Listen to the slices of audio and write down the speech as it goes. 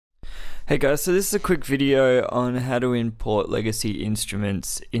Hey guys, so this is a quick video on how to import legacy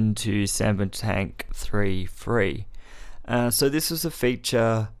instruments into SampleTank 3 free. So this was a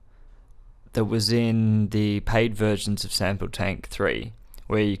feature that was in the paid versions of SampleTank 3,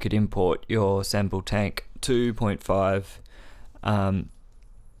 where you could import your SampleTank 2.5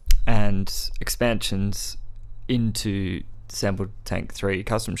 and expansions into SampleTank 3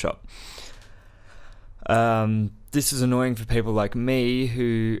 Custom Shop. This is annoying for people like me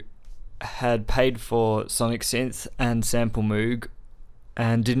who had paid for SonikSynth and SampleMoog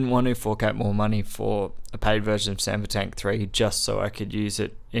and didn't want to fork out more money for a paid version of SampleTank 3 just so I could use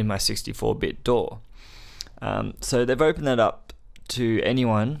it in my 64-bit DAW. So they've opened that up to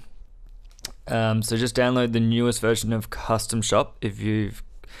anyone. So just download the newest version of Custom Shop. You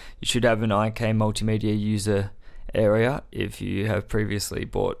should have an IK Multimedia user area if you have previously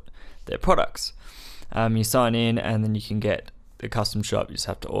bought their products. You sign in and then you can get the custom shop. You just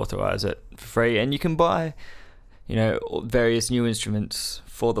have to authorize it for free, and you can buy various new instruments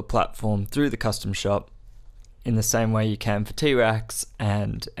for the platform through the custom shop in the same way you can for T-Racks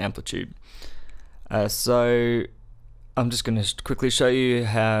and Amplitude. So I'm just going to quickly show you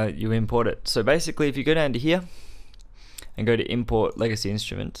how you import it. So basically, if you go down to here and go to import legacy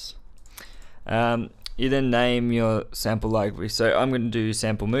instruments, you then name your sample library. So I'm going to do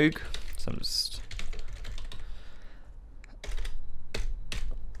SampleMoog. So I'm just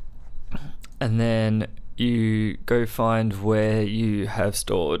and then you go find where you have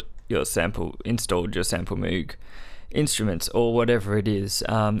installed your SampleMoog instruments or whatever it is.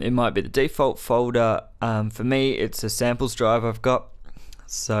 It might be the default folder. For me, it's a samples drive I've got.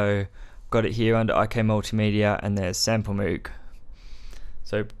 So I've got it here under IK Multimedia, and there's SampleMoog.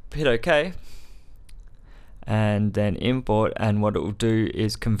 So hit OK, and then import, and what it will do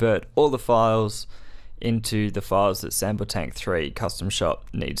is convert all the files into the files that SampleTank 3 Custom Shop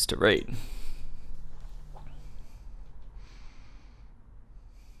needs to read.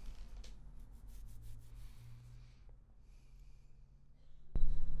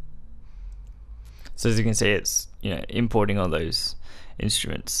 So as you can see, it's importing all those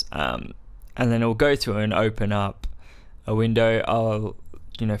instruments, and then it'll go through and open up a window. I'll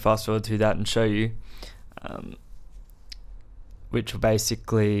fast forward through that and show you, which will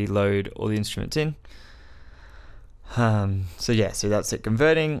basically load all the instruments in. So that's it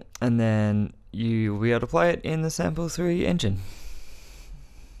converting, and then you will be able to play it in the Sample 3 engine.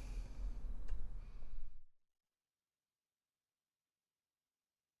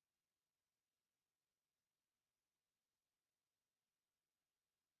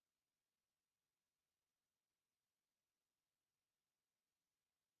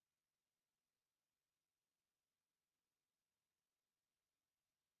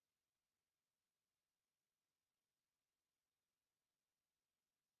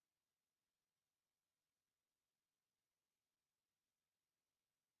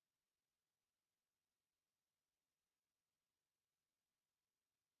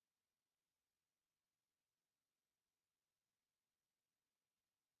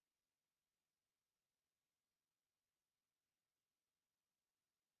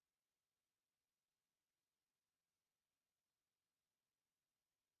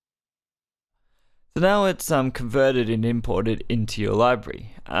 So now it's converted and imported into your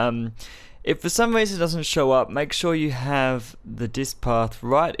library. If for some reason it doesn't show up, make sure you have the disk path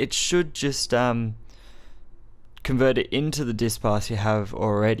right. It should just convert it into the disk path you have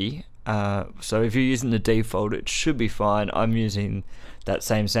already. So if you're using the default, it should be fine. I'm using that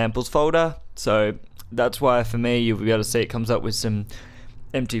same samples folder, so that's why for me you'll be able to see it comes up with some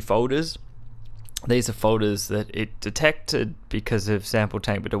empty folders. These are folders that it detected because of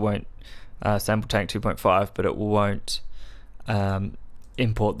SampleTank, but it won't SampleTank 2.5, but it won't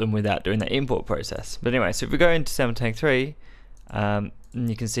import them without doing the import process. But anyway, so if we go into SampleTank 3, and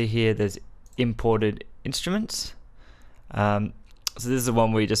you can see here there's imported instruments. So this is the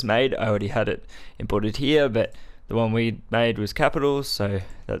one we just made. I already had it imported here, but the one we made was capitals, so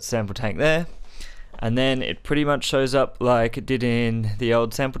that's SampleTank there. And then it pretty much shows up like it did in the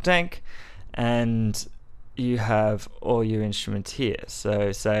old SampleTank, and you have all your instruments here.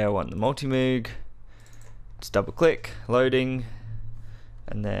 So say I want the Multimedia, just double click, loading,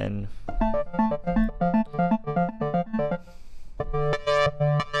 and then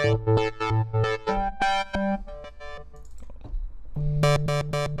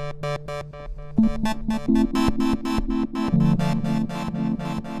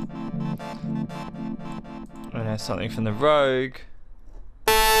and there's something from the Rogue.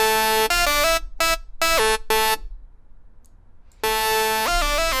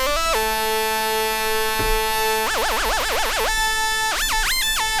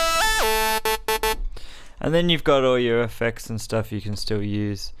 And then you've got all your effects and stuff you can still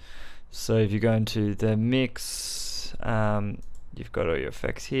use. So if you go into the mix, you've got all your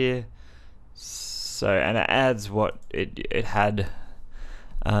effects here. So, and it adds what it had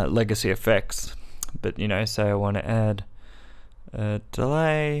legacy effects. But you know, say I want to add a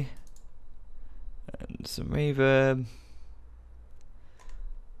delay and some reverb.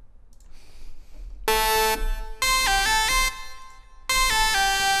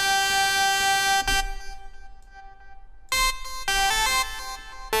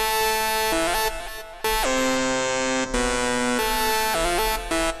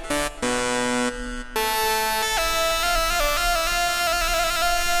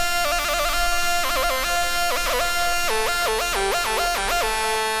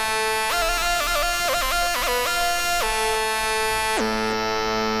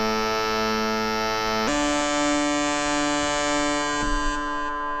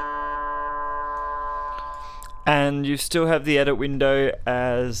 And you still have the edit window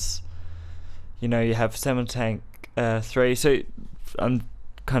as, you know, you have SampleTank 3. So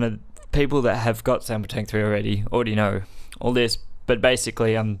kind of people that have got SampleTank 3 already know all this. But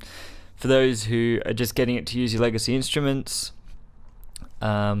basically, for those who are just getting it to use your legacy instruments,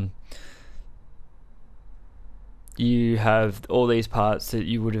 you have all these parts that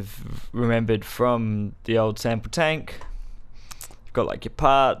you would have remembered from the old SampleTank. You've got like your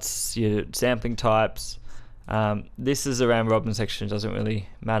parts, your sampling types. This is a round robin section, doesn't really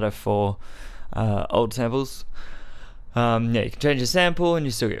matter for old samples. Yeah, you can change the sample and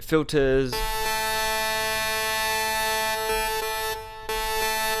you still get filters.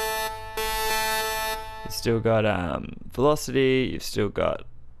 You've still got velocity, you've still got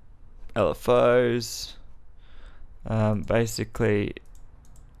LFOs. Basically,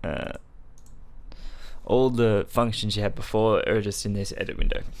 all the functions you had before are just in this edit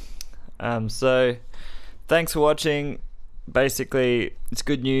window. So thanks for watching. Basically, it's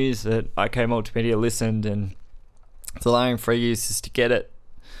good news that IK Multimedia listened and it's allowing free users to get it,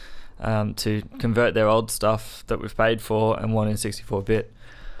 to convert their old stuff that we've paid for and want in 64-bit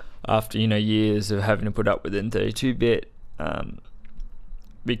after, you know, years of having to put up with it in 32-bit.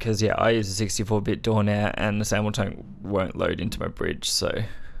 Because yeah, I use a 64-bit DAW now and the SampleTank won't load into my bridge. So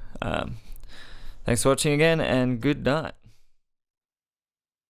thanks for watching again and good night.